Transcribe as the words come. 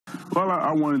Well,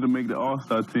 I wanted to make the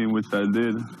All-Star team, which I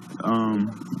did.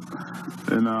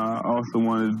 And I also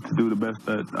wanted to do the best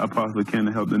that I possibly can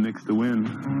to help the Knicks to win.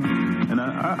 And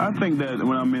I think that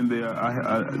when I'm in there,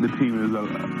 the team is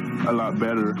a lot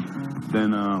better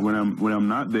than when I'm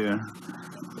not there.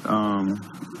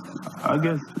 I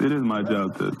guess it is my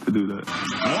job to do that.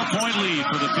 4-point lead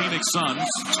for the Phoenix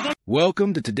Suns.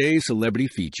 Welcome to today's Celebrity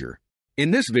Feature.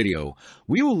 In this video,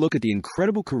 we will look at the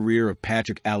incredible career of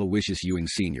Patrick Aloysius Ewing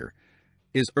Sr.,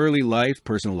 his early life,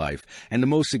 personal life, and the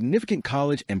most significant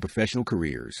college and professional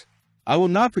careers. I will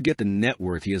not forget the net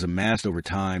worth he has amassed over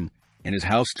time and his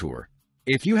house tour.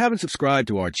 If you haven't subscribed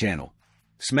to our channel,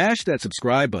 smash that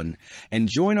subscribe button and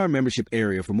join our membership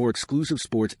area for more exclusive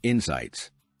sports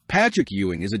insights. Patrick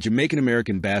Ewing is a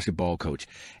Jamaican-American basketball coach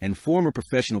and former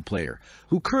professional player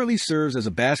who currently serves as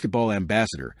a basketball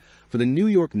ambassador for the New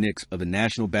York Knicks of the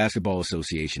National Basketball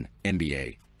Association,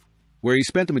 NBA, where he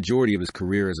spent the majority of his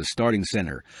career as a starting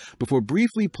center before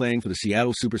briefly playing for the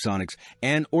Seattle SuperSonics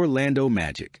and Orlando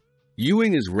Magic.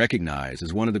 Ewing is recognized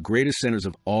as one of the greatest centers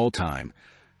of all time,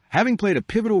 having played a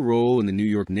pivotal role in the New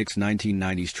York Knicks'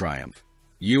 1990s triumph.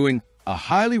 Ewing, a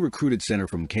highly recruited center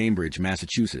from Cambridge,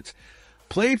 Massachusetts,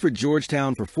 played for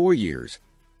Georgetown for 4 years,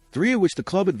 3 of which the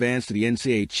club advanced to the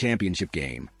NCAA championship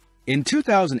game. In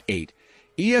 2008,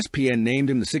 ESPN named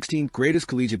him the 16th greatest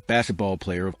collegiate basketball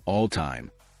player of all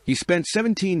time. He spent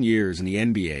 17 years in the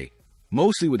NBA,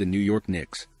 mostly with the New York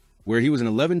Knicks, where he was an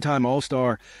 11-time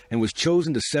All-Star and was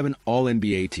chosen to 7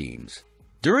 All-NBA teams.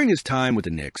 During his time with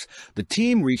the Knicks, the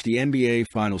team reached the NBA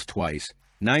Finals twice,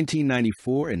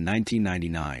 1994 and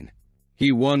 1999.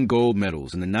 He won gold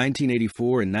medals in the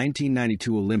 1984 and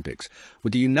 1992 Olympics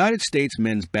with the United States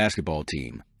men's basketball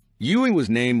team. Ewing was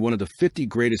named one of the 50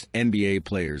 greatest NBA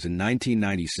players in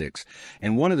 1996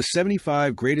 and one of the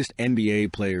 75 greatest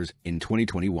NBA players in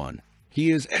 2021.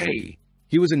 He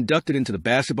was inducted into the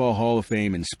Basketball Hall of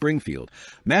Fame in Springfield,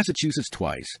 Massachusetts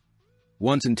twice.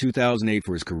 Once in 2008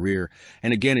 for his career,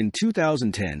 and again in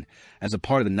 2010 as a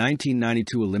part of the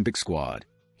 1992 Olympic squad.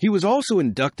 He was also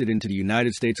inducted into the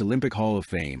United States Olympic Hall of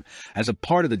Fame as a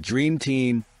part of the Dream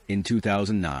Team in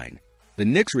 2009. The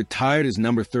Knicks retired his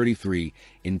number 33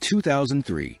 in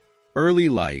 2003. Early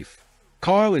life.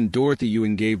 Carl and Dorothy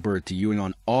Ewing gave birth to Ewing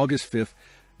on August 5,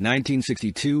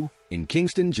 1962, in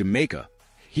Kingston, Jamaica.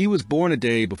 He was born a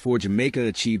day before Jamaica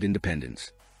achieved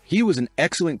independence. He was an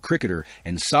excellent cricketer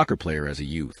and soccer player as a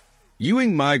youth.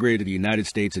 Ewing migrated to the United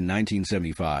States in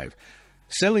 1975,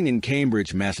 settling in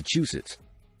Cambridge, Massachusetts,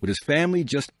 with his family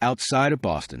just outside of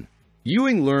Boston.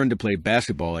 Ewing learned to play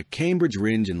basketball at Cambridge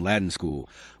Rindge and Latin School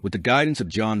with the guidance of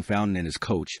John Fountain and his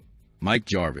coach, Mike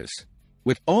Jarvis.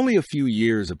 With only a few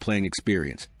years of playing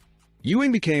experience,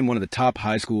 Ewing became one of the top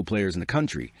high school players in the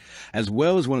country, as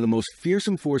well as one of the most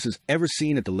fearsome forces ever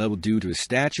seen at the level due to his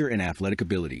stature and athletic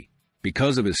ability.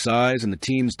 Because of his size and the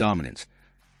team's dominance,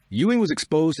 Ewing was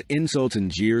exposed to insults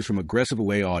and jeers from aggressive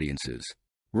away audiences.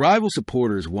 Rival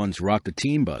supporters once rocked the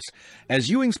team bus as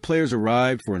Ewing's players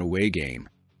arrived for an away game.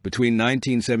 Between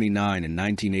 1979 and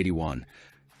 1981,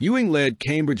 Ewing led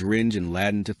Cambridge Rindge and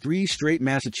Latin to 3 straight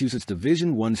Massachusetts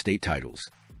Division I state titles.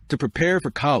 To prepare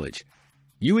for college,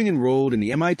 Ewing enrolled in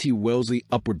the MIT Wellesley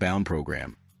Upward Bound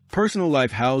program, personal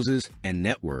life, houses, and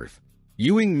net worth.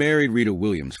 Ewing married Rita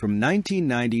Williams from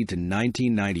 1990 to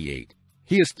 1998.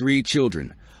 He has 3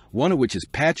 children, one of which is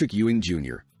Patrick Ewing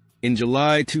Jr. In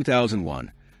July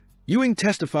 2001, Ewing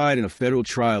testified in a federal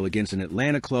trial against an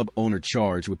Atlanta club owner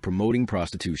charged with promoting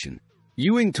prostitution.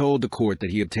 Ewing told the court that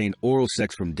he obtained oral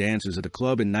sex from dancers at the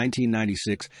club in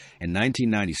 1996 and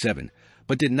 1997,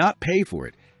 but did not pay for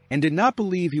it and did not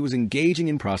believe he was engaging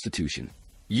in prostitution.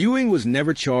 Ewing was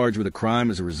never charged with a crime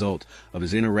as a result of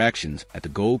his interactions at the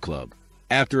Gold Club.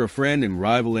 After a friend and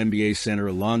rival NBA center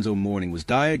Alonzo Mourning was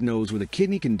diagnosed with a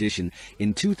kidney condition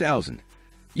in 2000,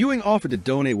 Ewing offered to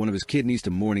donate one of his kidneys to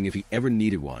Mourning if he ever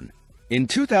needed one. In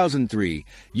 2003,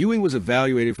 Ewing was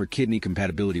evaluated for kidney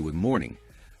compatibility with Mourning,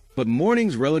 but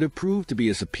Mourning's relative proved to be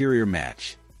a superior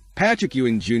match. Patrick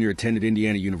Ewing Jr. attended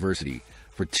Indiana University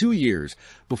for 2 years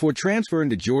before transferring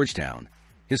to Georgetown,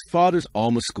 his father's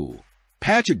alma school.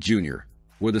 Patrick Jr.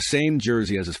 wore the same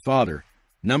jersey as his father,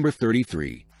 number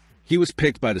 33. He was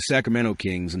picked by the Sacramento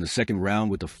Kings in the second round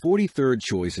with the 43rd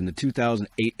choice in the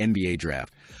 2008 NBA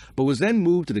draft, but was then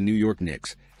moved to the New York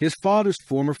Knicks, his father's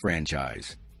former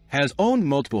franchise. Has owned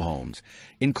multiple homes,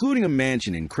 including a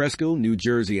mansion in Cresskill, New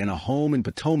Jersey, and a home in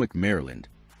Potomac, Maryland.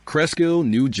 Cresskill,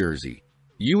 New Jersey.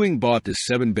 Ewing bought this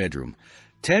 7-bedroom,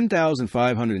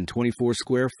 10,524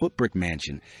 square foot brick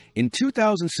mansion in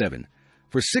 2007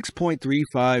 for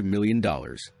 $6.35 million.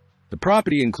 The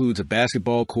property includes a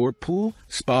basketball court, pool,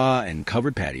 spa, and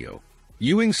covered patio.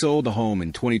 Ewing sold the home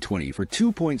in 2020 for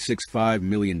 $2.65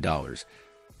 million,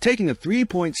 taking a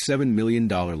 $3.7 million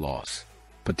loss.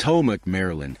 Potomac,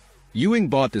 Maryland. Ewing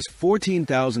bought this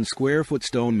 14,000-square-foot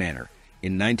stone manor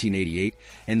in 1988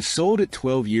 and sold it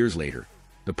 12 years later.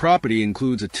 The property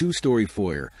includes a 2-story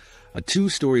foyer, a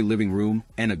 2-story living room,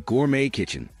 and a gourmet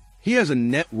kitchen. He has a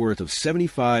net worth of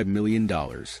 $75 million.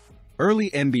 Early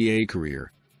NBA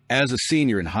career. As a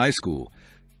senior in high school,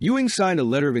 Ewing signed a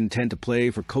letter of intent to play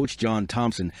for Coach John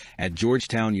Thompson at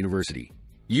Georgetown University.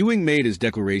 Ewing made his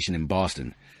declaration in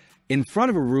Boston, in front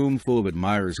of a room full of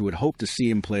admirers who had hoped to see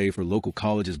him play for local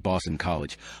colleges Boston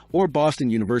College or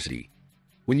Boston University.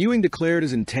 When Ewing declared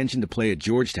his intention to play at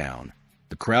Georgetown,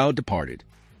 the crowd departed.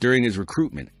 During his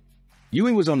recruitment,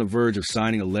 Ewing was on the verge of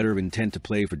signing a letter of intent to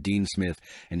play for Dean Smith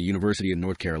and the University of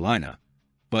North Carolina.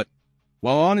 But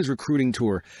while on his recruiting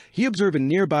tour, he observed a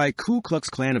nearby Ku Klux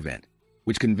Klan event,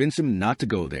 which convinced him not to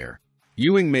go there.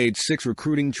 Ewing made 6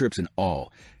 recruiting trips in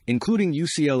all, including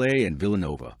UCLA and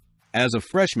Villanova. As a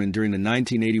freshman during the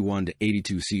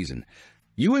 1981-82 season,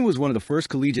 Ewing was one of the first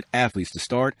collegiate athletes to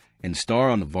start and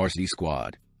star on the varsity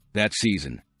squad. That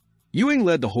season, Ewing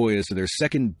led the Hoyas to their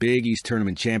second Big East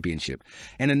Tournament championship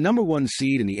and a #1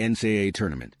 seed in the NCAA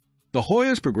tournament. The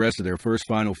Hoyas progressed to their first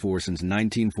Final Four since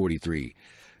 1943,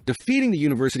 defeating the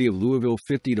University of Louisville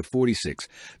 50-46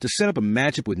 to set up a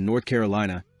matchup with North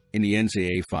Carolina in the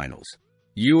NCAA Finals.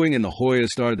 Ewing and the Hoyas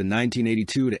started the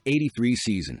 1982-83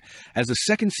 season as the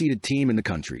second-seeded team in the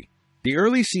country. The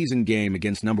early season game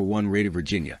against #1 rated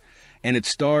Virginia and its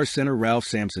star center Ralph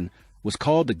Sampson was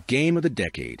called the Game of the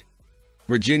Decade.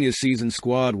 Virginia's season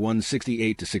squad won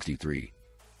 68-63.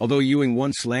 Although Ewing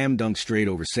once slam dunked straight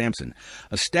over Sampson,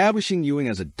 establishing Ewing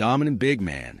as a dominant big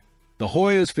man, the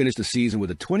Hoyas finished the season with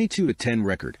a 22-10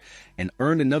 record and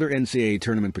earned another NCAA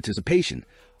tournament participation,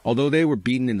 although they were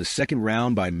beaten in the second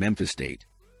round by Memphis State.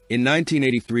 In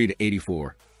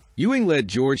 1983-84, Ewing led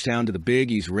Georgetown to the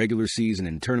Big East regular season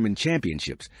and tournament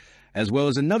championships, as well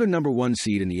as another #1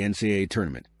 seed in the NCAA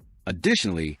tournament.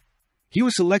 Additionally, he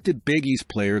was selected Big East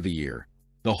Player of the Year.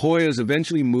 The Hoyas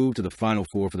eventually moved to the Final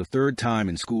Four for the 3rd time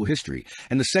in school history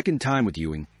and the 2nd time with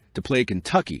Ewing, to play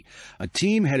Kentucky, a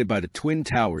team headed by the Twin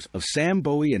Towers of Sam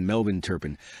Bowie and Melvin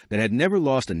Turpin that had never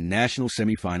lost a national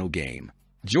semifinal game.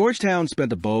 Georgetown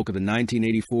spent the bulk of the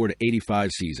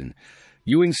 1984-85 season,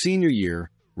 Ewing's senior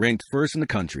year, ranked 1st in the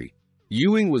country.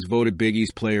 Ewing was voted Big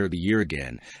East Player of the Year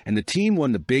again, and the team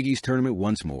won the Big East tournament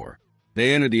once more.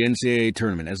 They entered the NCAA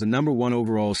tournament as the #1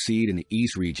 overall seed in the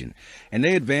East region, and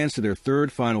they advanced to their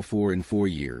 3rd Final Four in 4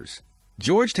 years.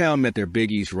 Georgetown met their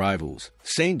Big East rivals,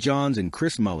 St. John's and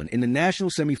Chris Mullin, in the national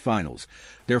semifinals,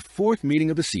 their 4th meeting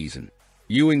of the season.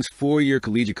 Ewing's 4-year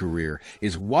collegiate career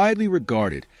is widely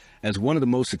regarded as one of the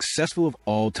most successful of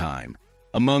all time.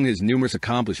 Among his numerous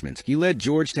accomplishments, he led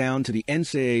Georgetown to the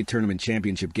NCAA tournament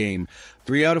championship game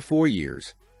 3 out of 4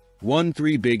 years, won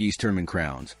 3 Big East tournament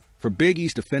crowns for Big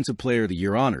East Defensive Player of the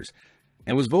Year honors,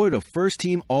 and was voted a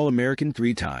first-team All-American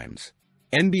 3 times.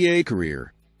 NBA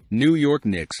career. New York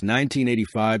Knicks,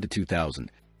 1985-2000.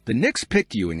 The Knicks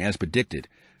picked Ewing as predicted,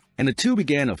 and the two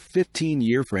began a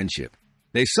 15-year friendship.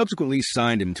 They subsequently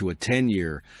signed him to a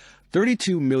 10-year,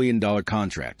 $32 million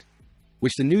contract,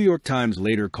 which the New York Times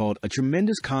later called a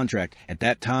tremendous contract at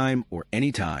that time or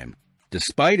any time.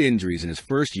 Despite injuries in his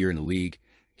first year in the league,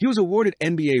 he was awarded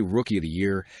NBA Rookie of the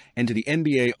Year and to the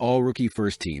NBA All-Rookie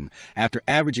First Team after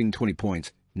averaging 20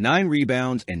 points, 9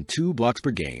 rebounds, and 2 blocks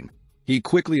per game. He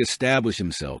quickly established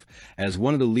himself as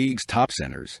one of the league's top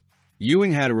centers.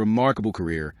 Ewing had a remarkable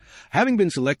career, having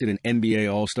been selected an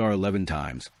NBA All-Star 11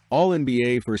 times,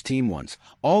 All-NBA First Team once,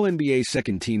 All-NBA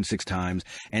Second Team 6 times,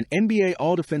 and NBA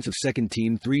All-Defensive Second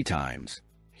Team 3 times.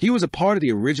 He was a part of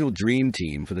the original Dream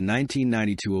Team for the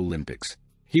 1992 Olympics.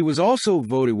 He was also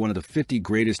voted one of the 50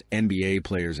 greatest NBA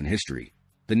players in history.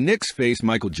 The Knicks faced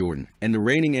Michael Jordan and the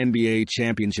reigning NBA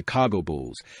champion Chicago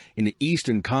Bulls in the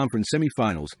Eastern Conference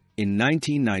semifinals in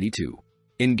 1992.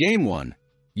 In Game 1,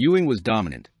 Ewing was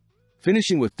dominant,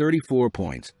 finishing with 34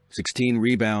 points, 16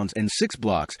 rebounds, and 6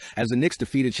 blocks as the Knicks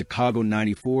defeated Chicago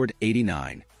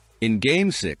 94-89. In Game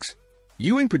 6,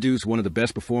 Ewing produced one of the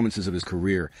best performances of his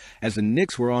career as the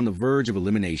Knicks were on the verge of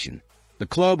elimination. The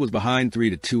club was behind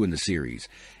 3-2 in the series,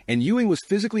 and Ewing was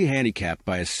physically handicapped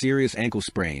by a serious ankle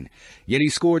sprain, yet he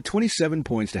scored 27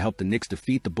 points to help the Knicks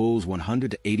defeat the Bulls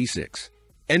 100-86.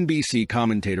 NBC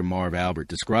commentator Marv Albert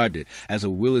described it as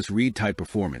a Willis Reed-type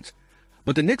performance,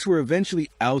 but the Knicks were eventually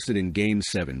ousted in Game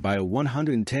 7 by a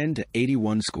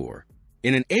 110-81 score.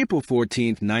 In an April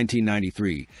 14,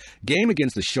 1993, game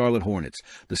against the Charlotte Hornets,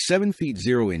 the 7 feet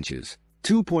 0 inches,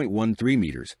 2.13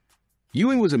 meters,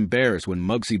 Ewing was embarrassed when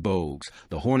Muggsy Bogues,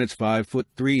 the Hornets' 5'3",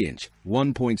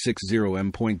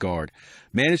 1.60 point guard,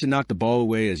 managed to knock the ball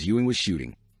away as Ewing was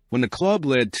shooting. When the club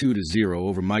led 2-0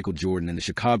 over Michael Jordan and the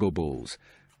Chicago Bulls,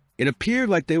 it appeared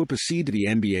like they would proceed to the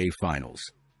NBA Finals.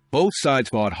 Both sides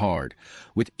fought hard,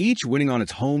 with each winning on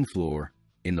its home floor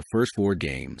in the first 4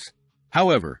 games.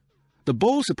 However, the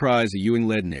Bulls surprised the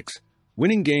Ewing-led Knicks,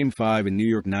 winning Game 5 in New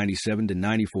York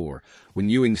 97-94 when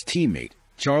Ewing's teammate,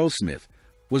 Charles Smith,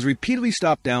 was repeatedly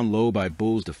stopped down low by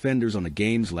Bulls defenders on the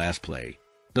game's last play.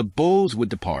 The Bulls would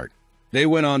depart. They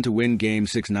went on to win Game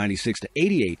 6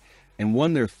 96-88 and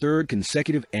won their 3rd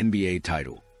consecutive NBA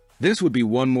title. This would be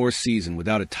one more season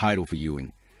without a title for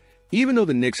Ewing. Even though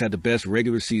the Knicks had the best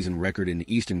regular season record in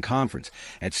the Eastern Conference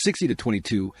at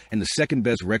 60-22 and the 2nd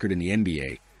best record in the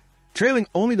NBA, trailing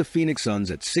only the Phoenix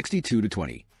Suns at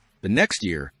 62-20. The next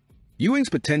year, Ewing's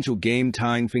potential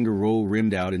game-tying finger roll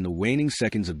rimmed out in the waning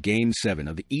seconds of Game 7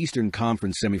 of the Eastern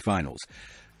Conference semifinals,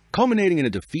 culminating in a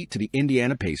defeat to the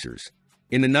Indiana Pacers.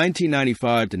 In the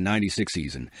 1995-96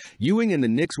 season, Ewing and the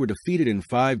Knicks were defeated in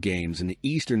 5 games in the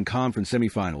Eastern Conference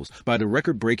semifinals by the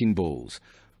record-breaking Bulls,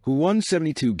 who won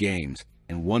 72 games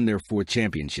and won their 4th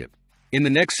championship. In the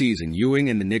next season, Ewing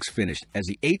and the Knicks finished as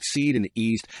the 8th seed in the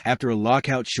East after a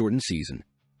lockout-shortened season.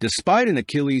 Despite an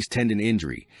Achilles tendon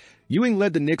injury, Ewing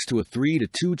led the Knicks to a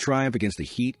 3-2 triumph against the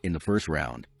Heat in the first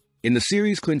round. In the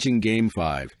series-clinching Game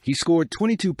 5, he scored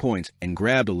 22 points and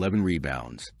grabbed 11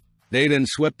 rebounds. They then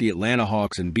swept the Atlanta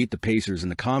Hawks and beat the Pacers in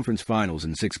the conference finals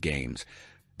in 6 games,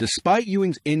 despite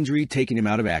Ewing's injury taking him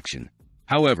out of action.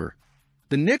 However,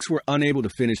 the Knicks were unable to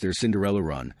finish their Cinderella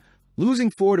run,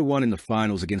 losing 4-1 in the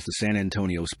finals against the San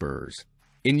Antonio Spurs.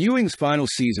 In Ewing's final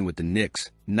season with the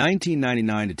Knicks,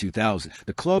 1999-2000,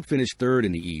 the club finished 3rd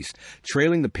in the East,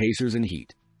 trailing the Pacers and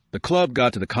Heat. The club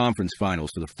got to the conference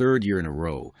finals for the 3rd year in a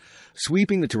row,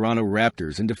 sweeping the Toronto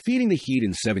Raptors and defeating the Heat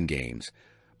in 7 games,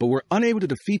 but were unable to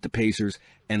defeat the Pacers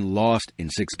and lost in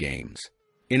 6 games.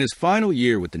 In his final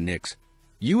year with the Knicks,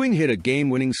 Ewing hit a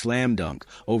game-winning slam dunk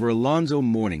over Alonzo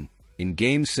Mourning in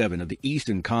Game 7 of the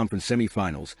Eastern Conference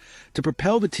semifinals to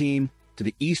propel the team to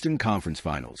the Eastern Conference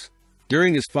Finals.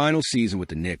 During his final season with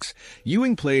the Knicks,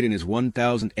 Ewing played in his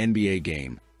 1,000th NBA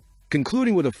game,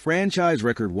 concluding with a franchise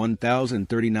record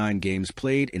 1,039 games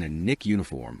played in a Knick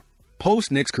uniform.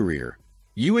 Post-Knicks career,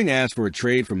 Ewing asked for a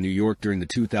trade from New York during the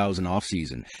 2000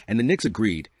 offseason, and the Knicks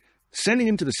agreed, sending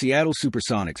him to the Seattle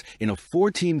SuperSonics in a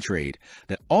 4-team trade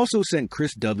that also sent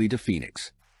Chris Dudley to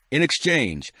Phoenix. In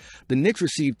exchange, the Knicks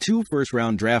received 2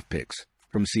 first-round draft picks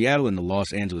from Seattle and the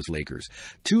Los Angeles Lakers,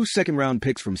 2 second-round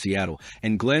picks from Seattle,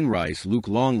 and Glenn Rice, Luke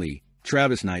Longley,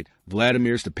 Travis Knight,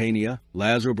 Vladimir Stepania,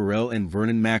 Lazaro Burrell, and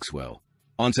Vernon Maxwell.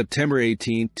 On September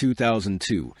 18,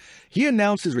 2002, he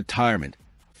announced his retirement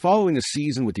following a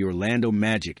season with the Orlando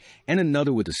Magic and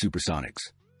another with the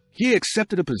SuperSonics. He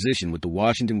accepted a position with the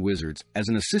Washington Wizards as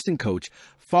an assistant coach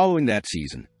following that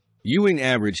season. Ewing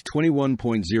averaged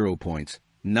 21.0 points,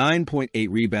 9.8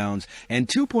 rebounds, and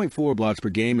 2.4 blocks per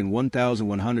game in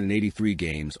 1,183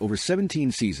 games over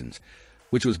 17 seasons,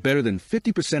 which was better than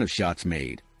 50% of shots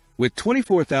made. With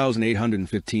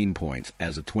 24,815 points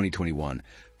as of 2021,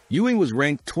 Ewing was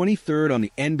ranked 23rd on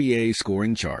the NBA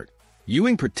scoring chart.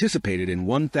 Ewing participated in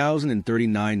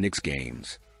 1,039 Knicks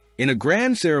games. In a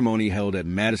grand ceremony held at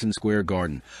Madison Square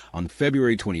Garden on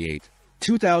February 28,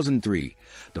 2003,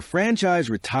 the franchise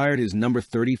retired his number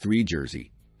 33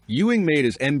 jersey. Ewing made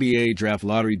his NBA draft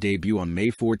lottery debut on May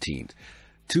 14,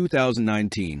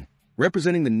 2019,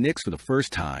 representing the Knicks for the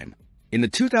first time. In the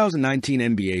 2019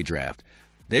 NBA draft,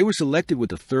 they were selected with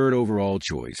the 3rd overall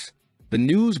choice. The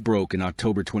news broke in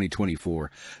October 2024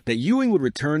 that Ewing would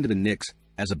return to the Knicks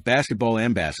as a basketball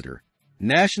ambassador.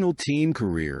 National team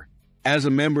career. As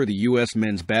a member of the U.S.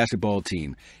 men's basketball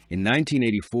team in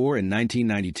 1984 and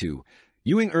 1992,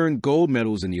 Ewing earned gold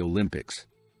medals in the Olympics.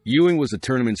 Ewing was the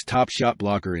tournament's top shot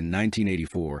blocker in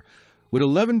 1984 with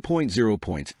 11.0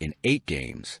 points in 8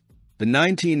 games. The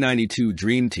 1992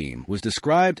 Dream Team was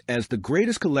described as the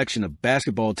greatest collection of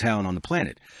basketball talent on the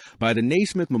planet by the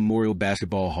Naismith Memorial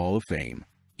Basketball Hall of Fame.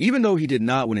 Even though he did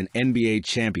not win an NBA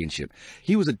championship,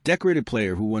 he was a decorated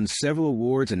player who won several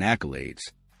awards and accolades.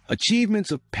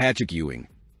 Achievements of Patrick Ewing.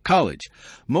 College,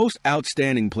 most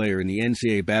outstanding player in the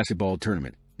NCAA basketball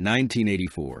tournament,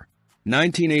 1984.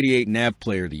 1988 NAB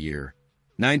Player of the Year,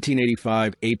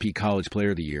 1985 AP College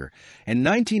Player of the Year, and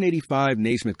 1985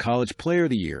 Naismith College Player of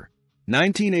the Year,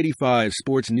 1985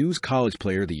 Sports News College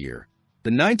Player of the Year, the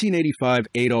 1985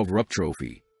 Adolph Rupp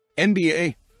Trophy,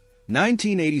 NBA,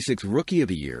 1986 Rookie of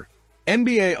the Year,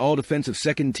 NBA All-Defensive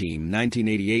Second Team,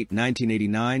 1988,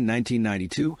 1989,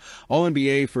 1992.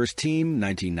 All-NBA First Team,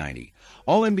 1990.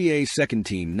 All-NBA Second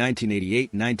Team,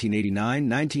 1988, 1989,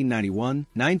 1991,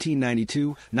 1992,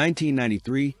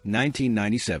 1993,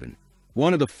 1997.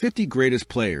 One of the 50 greatest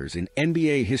players in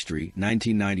NBA history,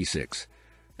 1996.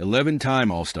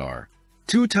 11-time All-Star.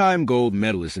 2-time gold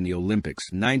medalist in the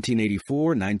Olympics,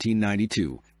 1984,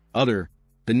 1992.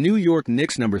 The New York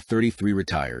Knicks number 33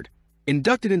 retired.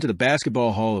 Inducted into the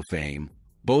Basketball Hall of Fame,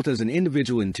 both as an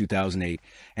individual in 2008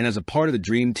 and as a part of the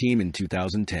Dream Team in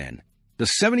 2010. The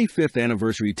 75th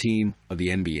anniversary team of the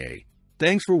NBA.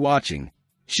 Thanks for watching.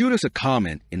 Shoot us a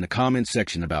comment in the comments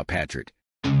section about Patrick.